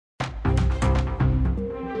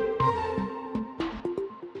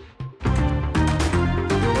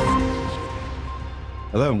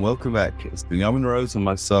Hello and welcome back. It's Benjamin Rose and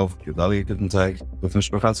myself, Gedalia Gittentag, with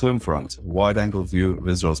Mishpachat Homefront, a wide-angle view of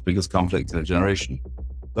Israel's biggest conflict in a generation.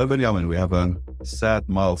 Hello, Benjamin. We have a sad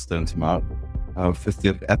milestone to mark, our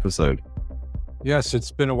 50th episode. Yes,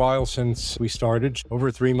 it's been a while since we started,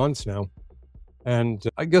 over 3 months now. And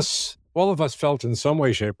I guess all of us felt in some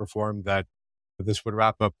way, shape, or form that this would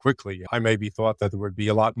wrap up quickly. I maybe thought that there would be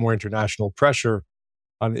a lot more international pressure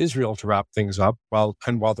on Israel to wrap things up. While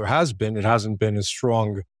there has been, it hasn't been as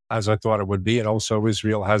strong as I thought it would be. And also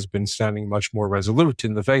Israel has been standing much more resolute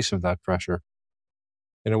in the face of that pressure.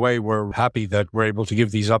 In a way, we're happy that we're able to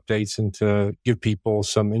give these updates and to give people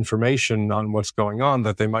some information on what's going on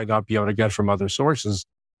that they might not be able to get from other sources,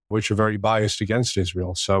 which are very biased against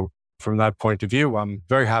Israel. So from that point of view, I'm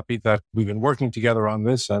very happy that we've been working together on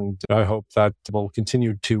this. And I hope that we'll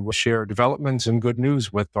continue to share developments and good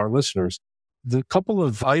news with our listeners. The couple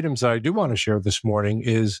of items that I do want to share this morning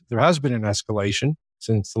is there has been an escalation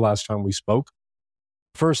since the last time we spoke.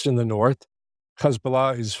 First, in the north,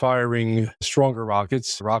 Hezbollah is firing stronger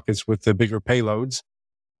rockets with the bigger payloads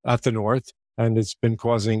at the north, and it's been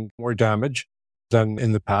causing more damage than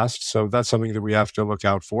in the past. So that's something that we have to look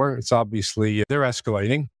out for. It's obviously, they're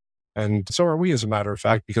escalating, and so are we, as a matter of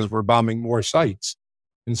fact, because we're bombing more sites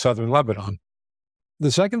in southern Lebanon. The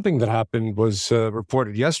second thing that happened was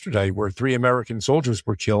reported yesterday, where 3 American soldiers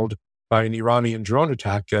were killed by an Iranian drone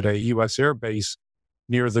attack at a U.S. airbase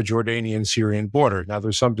near the Jordanian-Syrian border. Now,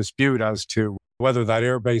 there's some dispute as to whether that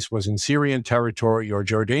airbase was in Syrian territory or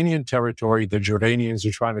Jordanian territory. The Jordanians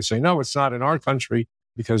are trying to say, no, it's not in our country,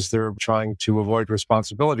 because they're trying to avoid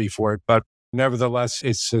responsibility for it. But nevertheless,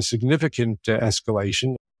 it's a significant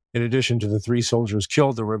escalation. In addition to the 3 soldiers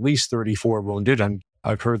killed, there were at least 34 wounded, and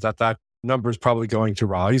I've heard that number is probably going to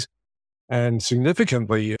rise. And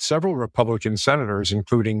significantly, several Republican senators,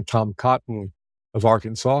 including Tom Cotton of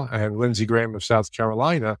Arkansas and Lindsey Graham of South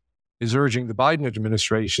Carolina, is urging the Biden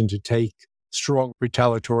administration to take strong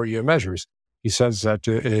retaliatory measures. He says that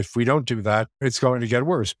if we don't do that, it's going to get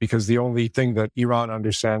worse, because the only thing that Iran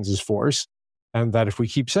understands is force, and that if we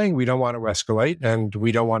keep saying we don't want to escalate and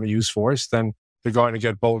we don't want to use force, then they're going to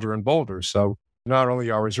get bolder and bolder. So not only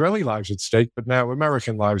are Israeli lives at stake, but now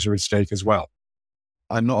American lives are at stake as well.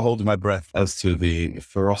 I'm not holding my breath as to the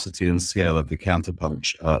ferocity and scale of the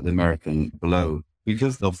counterpunch, the American blow,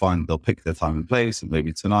 because they'll pick their time and place, and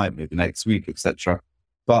maybe tonight, maybe next week, etc.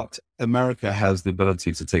 But America has the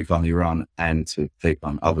ability to take on Iran and to take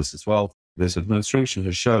on others as well. This administration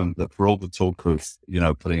has shown that for all the talk of,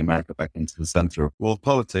 putting America back into the center of world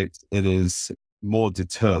politics, it is more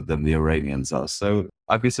deterred than the Iranians are. So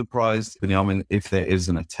I'd be surprised, Benjamin, if there is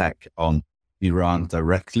an attack on Iran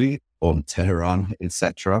directly, on Tehran,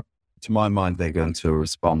 etc. To my mind, they're going to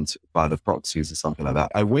respond by the proxies or something like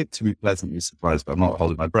that. I wait to be pleasantly surprised, but I'm not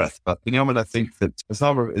holding my breath. But Benjamin, I think that there's a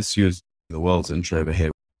number of issues in the world's entry over here.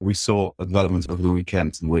 We saw a development over the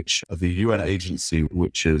weekend in which the UN agency,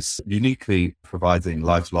 which is uniquely providing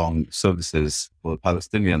lifelong services for the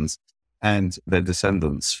Palestinians and their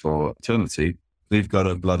descendants for eternity, they've got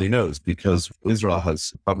a bloody nose, because Israel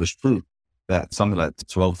has published proof that something like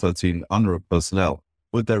 12, 13 UNRWA personnel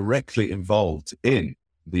were directly involved in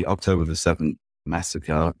the October the 7th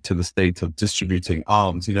massacre, to the state of distributing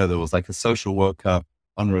arms. There was like a social worker,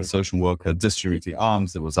 UNRWA social worker, distributing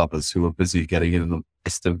arms. There was others who were busy getting in the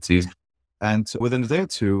festivities. And within a day or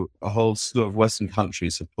two, a whole slew of Western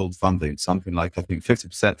countries have pulled funding. Something like, I think, 50%,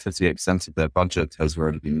 58% of their budget has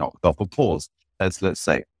already been knocked off, or paused, let's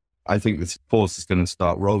say. I think this pause is going to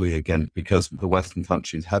start rolling again, because the Western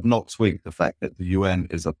countries have not twigged the fact that the UN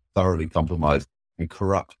is a thoroughly compromised and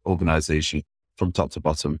corrupt organization from top to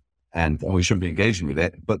bottom, and we shouldn't be engaging with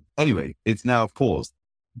it. But anyway, it's now paused.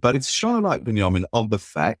 But it's shone a light, Benjamin, on the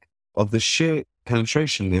fact of the sheer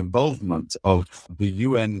penetration, the involvement of the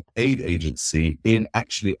UN aid agency in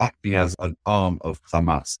actually acting as an arm of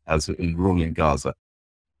Hamas, as in ruling Gaza.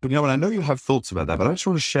 Benjamin, I know you have thoughts about that, but I just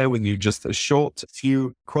want to share with you just a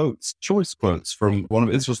few choice quotes from one of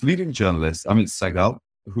Israel's leading journalists, Amit Segal,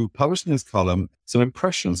 who published in his column some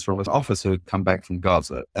impressions from an officer who had come back from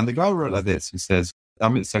Gaza. And the guy wrote like this. He says,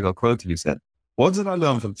 Amit Segal quoted, he said, "What did I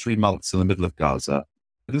learn from 3 months in the middle of Gaza?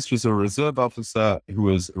 This was a reserve officer who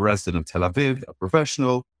was a resident of Tel Aviv, a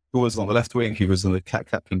professional who was on the left wing. He was in the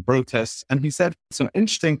Kaplan protests." And he said some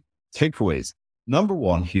interesting takeaways. Number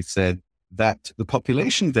one, he said that the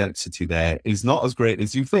population density there is not as great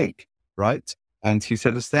as you think, right? And he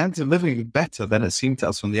said the standard of living is better than it seemed to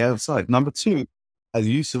us from the outside. Number two, the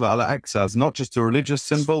use of Al-Aqsa is not just a religious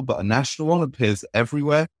symbol, but a national one. It appears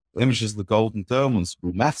everywhere. Images of the Golden Dome on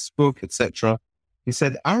school maths book, etc. He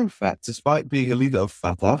said Arafat, despite being a leader of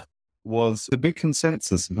Fatah, was the big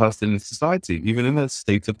consensus in Palestinian society, even in the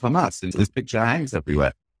state of Hamas. This picture hangs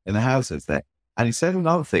everywhere in the houses there. And he said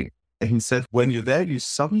another thing. He said, when you're there, you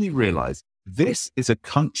suddenly realize this is a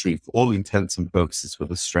country for all intents and purposes, for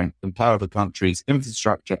the strength and power of the country's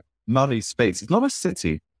infrastructure, money, space. It's not a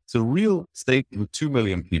city. It's a real state with 2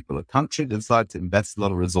 million people, a country that decided to invest a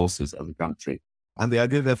lot of resources as a country. And the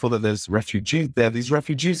idea, therefore, that there's refugees there, these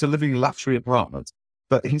refugees are living in luxury apartments.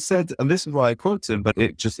 But he said, and this is why I quote him, but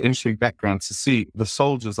it's just interesting background to see the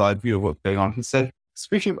soldier's eye view of what's going on. He said,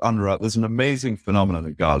 speaking of UNRWA, there's an amazing phenomenon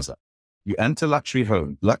in Gaza. You enter luxury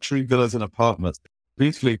homes, luxury villas and apartments,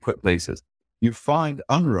 beautifully equipped places. You find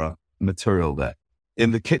UNRWA material there.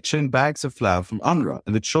 In the kitchen, bags of flour from UNRWA.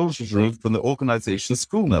 In the children's room, from the organization's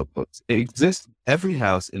school notebooks. It exists in every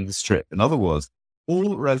house in the Strip. In other words,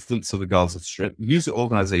 all residents of the Gaza Strip use the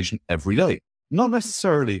organization every day. Not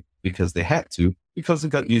necessarily because they had to, because they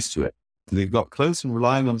got used to it. They got close, and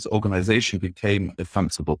relying on this organization became a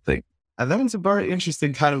comfortable thing. And that was a very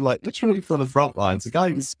interesting kind of like, literally from the front lines, a guy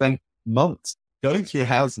who spent months going to your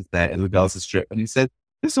houses there in the Gaza Strip. And he said,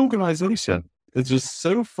 this organization is just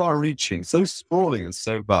so far reaching, so sprawling and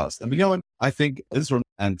so vast. And I think Israel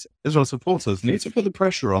and Israel supporters need to put the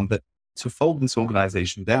pressure on that to fold this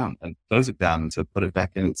organization down and close it down and to put it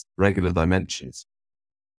back in its regular dimensions.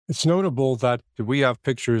 It's notable that we have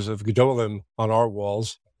pictures of Gedolim on our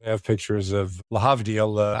walls. They have pictures of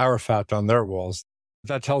Lahavdil, Arafat on their walls.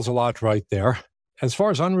 That tells a lot right there. As far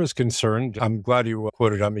as UNRWA is concerned, I'm glad you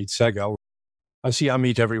quoted Amit Segal. I see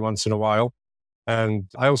Amit every once in a while. And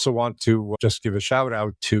I also want to just give a shout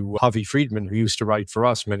out to Avi Friedman, who used to write for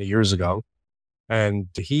us many years ago. And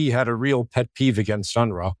he had a real pet peeve against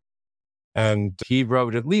UNRWA. And he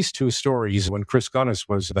wrote at least 2 stories when Chris Gunnis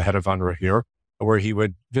was the head of UNRWA here, where he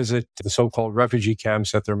would visit the so-called refugee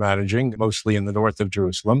camps that they're managing, mostly in the north of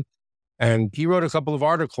Jerusalem. And he wrote a couple of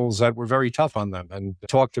articles that were very tough on them and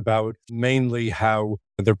talked about mainly how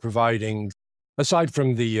they're providing, aside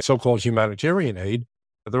from the so-called humanitarian aid,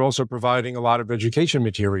 they're also providing a lot of education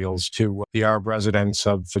materials to the Arab residents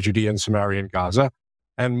of Judea and Samaria and Gaza.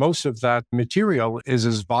 And most of that material is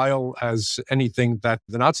as vile as anything that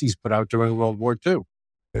the Nazis put out during World War II.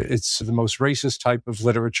 It's the most racist type of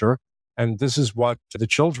literature. And this is what the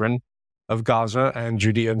children of Gaza and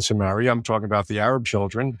Judea and Samaria, I'm talking about the Arab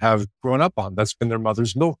children, have grown up on. That's been their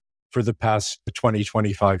mother's milk for the past 20,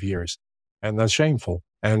 25 years. And that's shameful.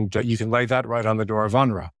 And you can lay that right on the door of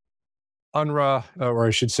UNRWA. UNRWA, or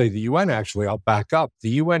I should say the UN actually, I'll back up.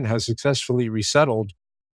 The UN has successfully resettled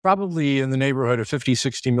probably in the neighborhood of 50,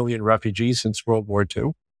 60 million refugees since World War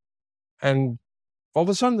II. And all of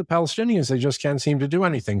a sudden, the Palestinians, they just can't seem to do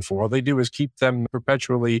anything for. All they do is keep them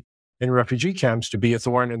perpetually in refugee camps to be a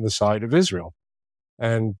thorn in the side of Israel.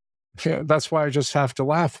 And that's why I just have to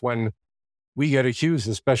laugh when we get accused,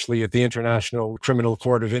 especially at the International Criminal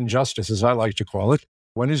Court of Injustice, as I like to call it.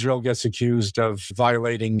 When Israel gets accused of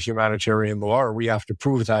violating humanitarian law, we have to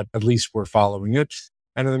prove that at least we're following it.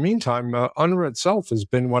 And in the meantime, UNRWA itself has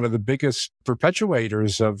been one of the biggest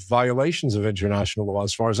perpetuators of violations of international law,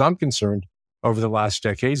 as far as I'm concerned, over the last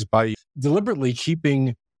decades, by deliberately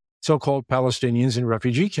keeping so-called Palestinians in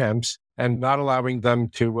refugee camps and not allowing them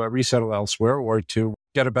to resettle elsewhere or to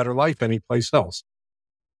get a better life anyplace else.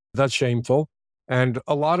 That's shameful. And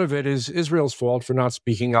a lot of it is Israel's fault for not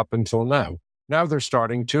speaking up until now. Now they're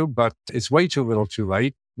starting to, but it's way too little too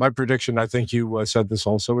late. My prediction, I think you said this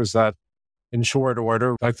also, is that in short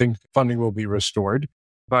order, I think funding will be restored.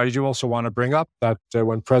 But I do also want to bring up that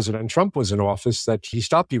when President Trump was in office, that he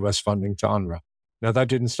stopped U.S. funding to UNRWA. Now, that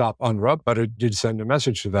didn't stop UNRWA, but it did send a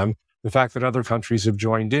message to them. The fact that other countries have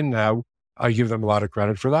joined in now, I give them a lot of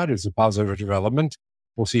credit for that. It's a positive development.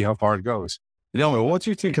 We'll see how far it goes. What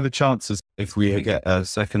do you think of the chances if we get a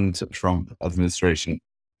second Trump administration?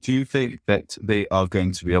 Do you think that they are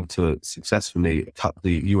going to be able to successfully cut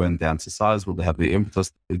the UN down to size? Will they have the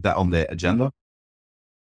impetus? Is that on their agenda?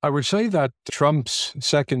 I would say that Trump's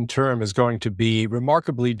second term is going to be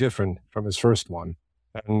remarkably different from his first one.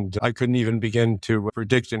 And I couldn't even begin to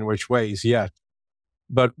predict in which ways yet.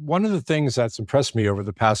 But one of the things that's impressed me over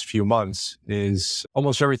the past few months is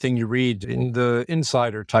almost everything you read in the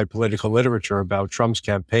insider type political literature about Trump's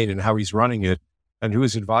campaign and how he's running it and who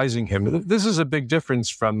is advising him. This is a big difference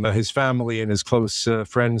from his family and his close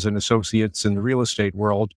friends and associates in the real estate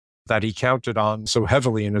world that he counted on so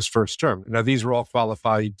heavily in his first term. Now, these are all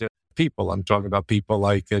qualified people. I'm talking about people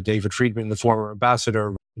like David Friedman, the former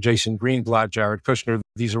ambassador, Jason Greenblatt, Jared Kushner.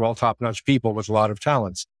 These are all top-notch people with a lot of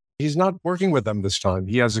talents. He's not working with them this time.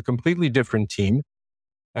 He has a completely different team,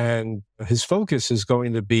 and his focus is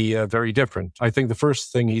going to be very different. I think the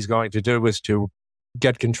first thing he's going to do is to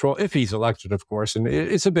get control, if he's elected, of course. And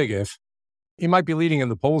it's a big if. He might be leading in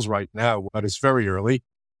the polls right now, but it's very early.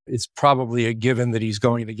 It's probably a given that he's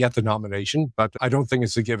going to get the nomination, but I don't think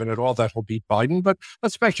it's a given at all that he'll beat Biden. But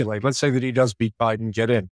let's speculate. Let's say that he does beat Biden, get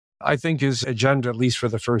in. I think his agenda, at least for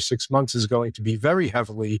the first 6 months, is going to be very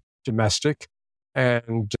heavily domestic.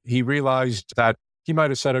 And he realized that he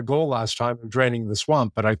might have set a goal last time of draining the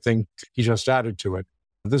swamp, but I think he just added to it.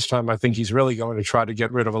 This time, I think he's really going to try to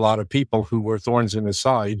get rid of a lot of people who were thorns in his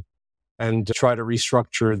side and try to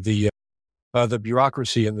restructure the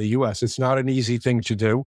bureaucracy in the U.S. It's not an easy thing to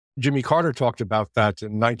do. Jimmy Carter talked about that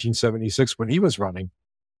in 1976 when he was running.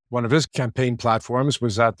 One of his campaign platforms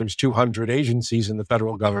was that there's 200 agencies in the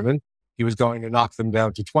federal government. He was going to knock them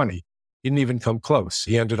down to 20. He didn't even come close.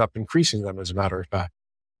 He ended up increasing them, as a matter of fact.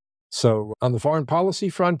 So on the foreign policy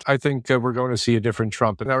front, I think we're going to see a different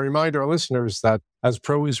Trump. And I remind our listeners that as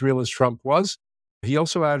pro-Israel as Trump was, he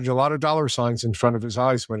also added a lot of dollar signs in front of his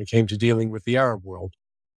eyes when it came to dealing with the Arab world.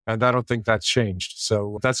 And I don't think that's changed.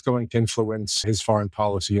 So that's going to influence his foreign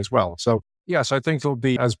policy as well. So yes, I think he'll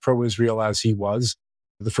be as pro-Israel as he was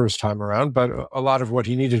the first time around, but a lot of what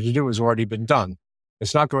he needed to do has already been done.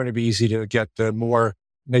 It's not going to be easy to get more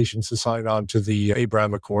nations to sign on to the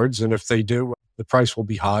Abraham Accords. And if they do, the price will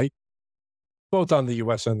be high, both on the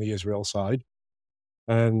U.S. and the Israel side.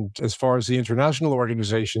 And as far as the international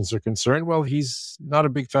organizations are concerned, well, he's not a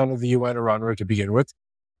big fan of the UN or UNRWA to begin with,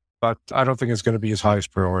 but I don't think it's going to be his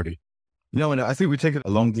highest priority. No, and I think we take a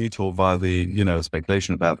long detour via the,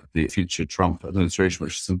 speculation about the future Trump administration,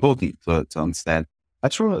 which is important to understand. I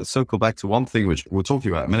just want to circle back to one thing which we were talking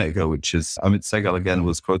about a minute ago, which is Amit Segal again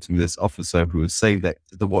was quoting this officer who was saying that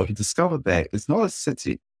what he discovered there is not a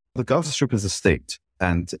city. The Gaza Strip is a state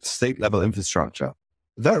and state-level infrastructure.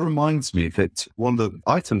 That reminds me that one of the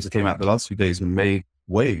items that came out the last few days in May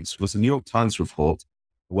waves was a New York Times report,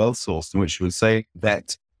 well-sourced, in which it would say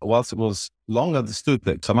that whilst it was long understood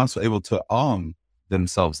that Hamas were able to arm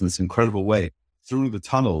themselves in this incredible way through the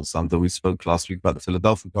tunnels, that we spoke last week about the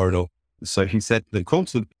Philadelphia corridor. So he said that according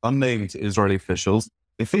to unnamed Israeli officials,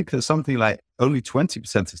 they think that something like only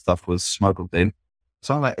 20% of stuff was smuggled in.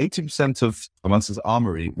 Something like 80% of Hamas's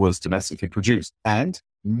armory was domestically produced. And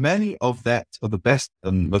many of the best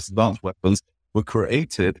and most advanced weapons were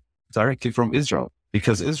created directly from Israel.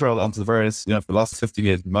 Because Israel, under the various, for the last 50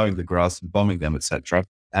 years, mowing the grass and bombing them, etc.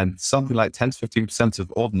 And something like 10 to 15%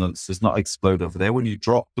 of ordnance does not explode over there. When you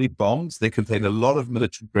drop big bombs, they contain a lot of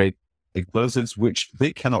military-grade explosives, which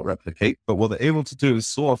they cannot replicate. But what they're able to do is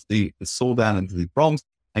saw down into the bombs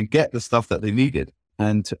and get the stuff that they needed.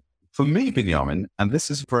 And for me, Binyamin, and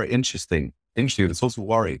this is very interesting, it's also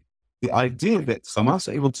worrying, the idea that Hamas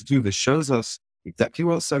are able to do this shows us exactly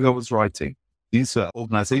what Segal was writing. These are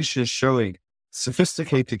organizations showing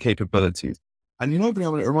sophisticated capabilities. And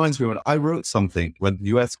Binyamin, it reminds me when I wrote something when the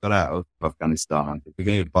US got out of Afghanistan at the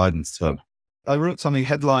beginning of Biden's term. I wrote something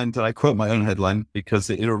headlined, and I quote my own headline because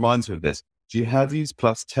it reminds me of this. Jihadis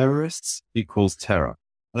plus terrorists equals terror.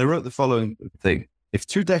 And I wrote the following thing. If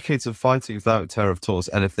 2 decades of fighting without terror have taught us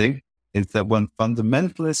anything, it's that when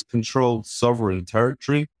fundamentalists control sovereign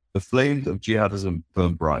territory, the flames of jihadism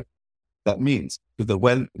burn bright. That means that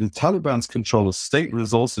when the Taliban's control of state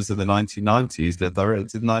resources in the 1990s led directly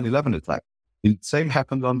to the 9/11 attack, the same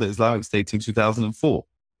happened under Islamic State in 2004.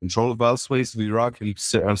 Control of vast swathes of Iraq and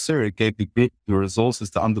Syria gave the resources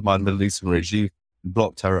to undermine the Middle Eastern regime and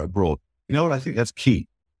block terror abroad. You know what? I think that's key.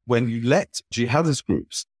 When you let jihadist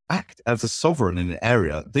groups act as a sovereign in an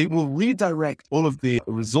area, they will redirect all of the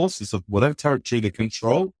resources of whatever territory they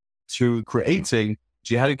control to creating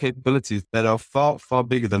jihadi capabilities that are far, far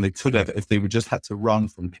bigger than they could have if they would just had to run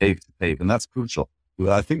from cave to cave. And that's crucial.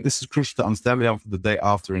 I think this is crucial to understand for the day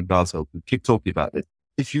after in Gaza. We keep talking about it.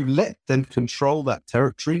 If you let them control that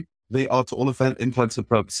territory, they are, to all intents and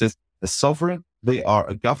purposes, a sovereign. They are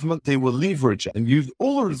a government. They will leverage and use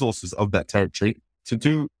all the resources of that territory to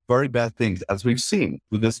do very bad things, as we've seen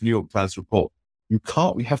with this New York Times report.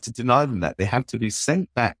 We have to deny them that. They have to be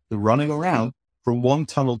sent back to running around from one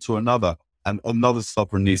tunnel to another, and another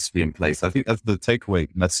sovereign needs to be in place. I think that's the takeaway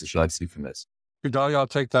message that I see from this. Gedalia, I'll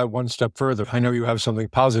take that one step further. I know you have something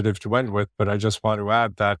positive to end with, but I just want to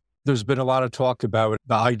add that there's been a lot of talk about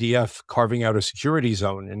the IDF carving out a security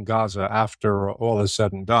zone in Gaza after all is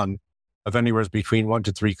said and done of anywhere between 1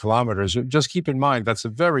 to 3 kilometers. Just keep in mind, that's a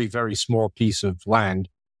very, very small piece of land.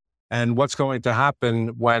 And what's going to happen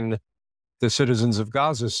when the citizens of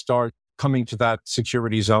Gaza start coming to that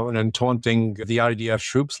security zone and taunting the IDF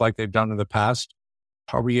troops like they've done in the past?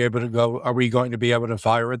 Are we going to be able to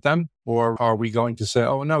fire at them? Or are we going to say,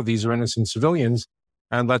 oh no, these are innocent civilians,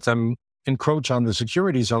 and let them encroach on the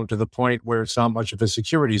security zone to the point where it's not much of a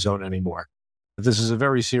security zone anymore? This is a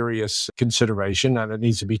very serious consideration, and it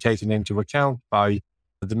needs to be taken into account by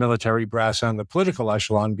the military brass and the political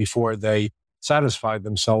echelon before they satisfy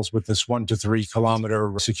themselves with this 1 to 3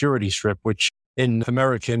 kilometer security strip, which in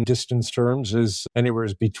American distance terms is anywhere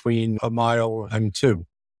between a mile and 2.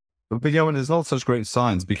 But there's not such great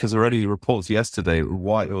signs, because already reports yesterday,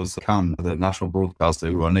 why it was Khan, the national broadcaster,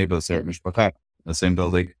 who are neighbors here at Mishpachah, in the same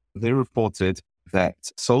building, they reported that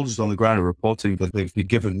soldiers on the ground are reporting that they've been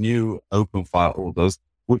given new open fire orders,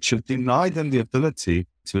 which have denied them the ability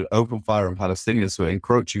to open fire on Palestinians who are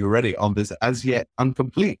encroaching already on this as yet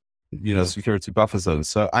incomplete, security buffer zone.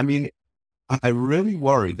 So, I really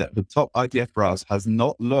worry that the top IDF brass has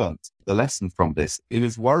not learned the lesson from this. It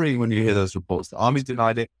is worrying when you hear those reports. The army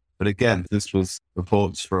denied it. But again, this was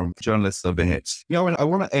reports from journalists over here. I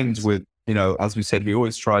want to end with, as we said, we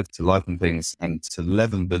always try to lighten things and to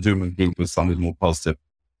leaven the doom and gloom with something more positive.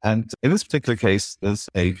 And in this particular case, there's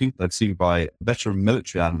a piece I've seen by veteran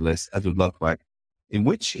military analyst Edward Luttwak, in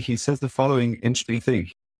which he says the following interesting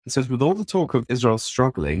thing. He says, with all the talk of Israel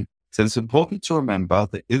struggling, it's important to remember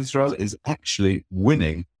that Israel is actually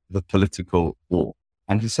winning the political war.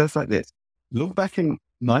 And he says like this: look back in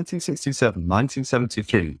 1967,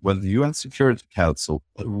 1973, when the UN Security Council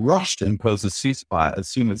rushed to impose a ceasefire as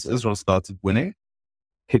soon as Israel started winning.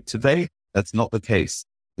 Today, that's not the case.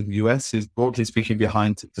 The US is broadly speaking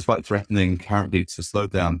behind, despite threatening currently to slow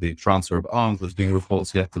down the transfer of arms. There's been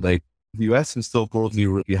reports yesterday. The US is still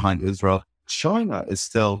broadly behind Israel. China is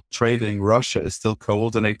still trading. Russia is still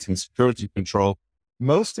coordinating security control.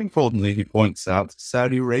 Most importantly, he points out,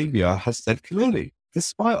 Saudi Arabia has said clearly,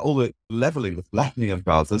 despite all the leveling, the flattening of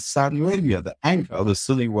Gaza, Saudi Arabia, the anchor of the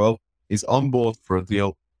Sunni world, is on board for a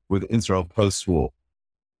deal with Israel post-war.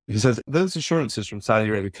 He says, those assurances from Saudi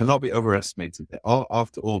Arabia cannot be overestimated. They are,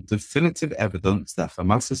 after all, definitive evidence that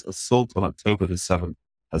Hamas's assault on October the 7th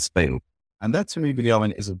has failed. And that, to me,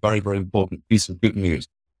 Binyamin, is a very, very important piece of good news,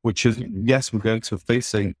 which is, yes, we're going to be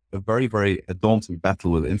facing a very, very daunting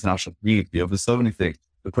battle with the international community over so many things.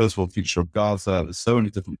 The post-war future of Gaza, there's so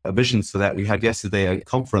many different visions for that. We had yesterday a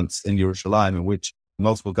conference in Jerusalem in which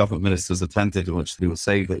multiple government ministers attended, in which they were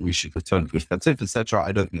saying that we should return to defensive, etc.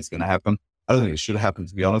 I don't think it's going to happen. I don't think it should happen,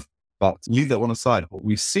 to be honest. But leave that one aside. What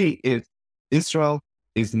we see is Israel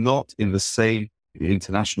is not in the same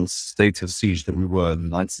international state of siege that we were in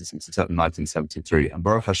 1967, 1973. And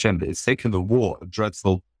Baruch Hashem, it's taken the war, a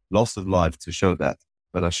dreadful loss of life, to show that.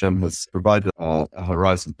 But Hashem has provided a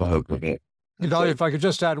horizon for hope of it. If I could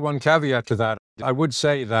just add one caveat to that, I would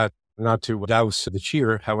say that, not to douse the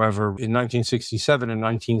cheer, however, in 1967 and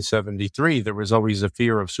 1973, there was always a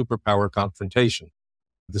fear of superpower confrontation.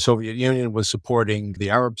 The Soviet Union was supporting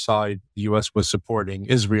the Arab side, the U.S. was supporting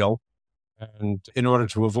Israel. And in order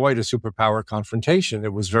to avoid a superpower confrontation,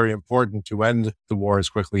 it was very important to end the war as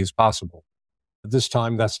quickly as possible. This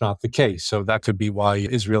time, that's not the case. So that could be why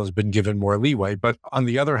Israel has been given more leeway. But on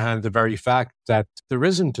the other hand, the very fact that there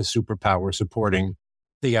isn't a superpower supporting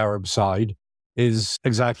the Arab side is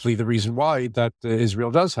exactly the reason why that Israel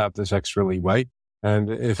does have this extra leeway. And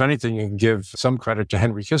if anything, you can give some credit to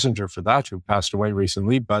Henry Kissinger for that, who passed away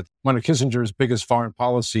recently. But one of Kissinger's biggest foreign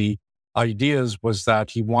policy ideas was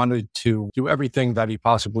that he wanted to do everything that he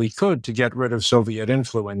possibly could to get rid of Soviet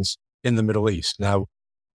influence in the Middle East. Now,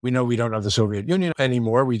 we know we don't have the Soviet Union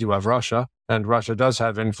anymore. We do have Russia, and Russia does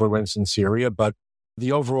have influence in Syria, but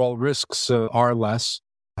the overall risks are less.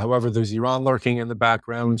 However, there's Iran lurking in the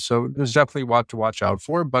background, so there's definitely what to watch out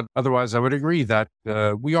for. But otherwise, I would agree that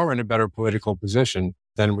we are in a better political position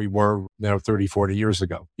than we were 30, 40 years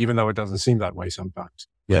ago, even though it doesn't seem that way sometimes.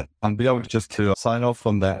 Yeah, and just to sign off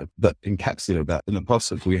on that encapsulate that, in the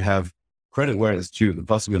process, we have credit where it's due. The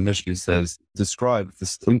Pasuk initially says, describe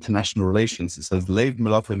this international relations. It says, Leiv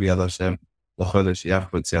melachim b'yad Hashem, l'chodesh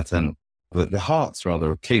yachbot tziyatenu. The hearts,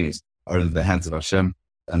 rather, of kings are in the hands of Hashem,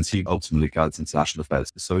 and he ultimately guides international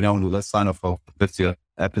affairs. So now let's sign off for the 50th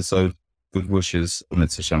episode. Good wishes,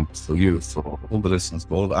 Mitzvah Hashem, for you, for all the listeners,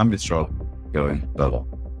 for all the Am Yisrael going further.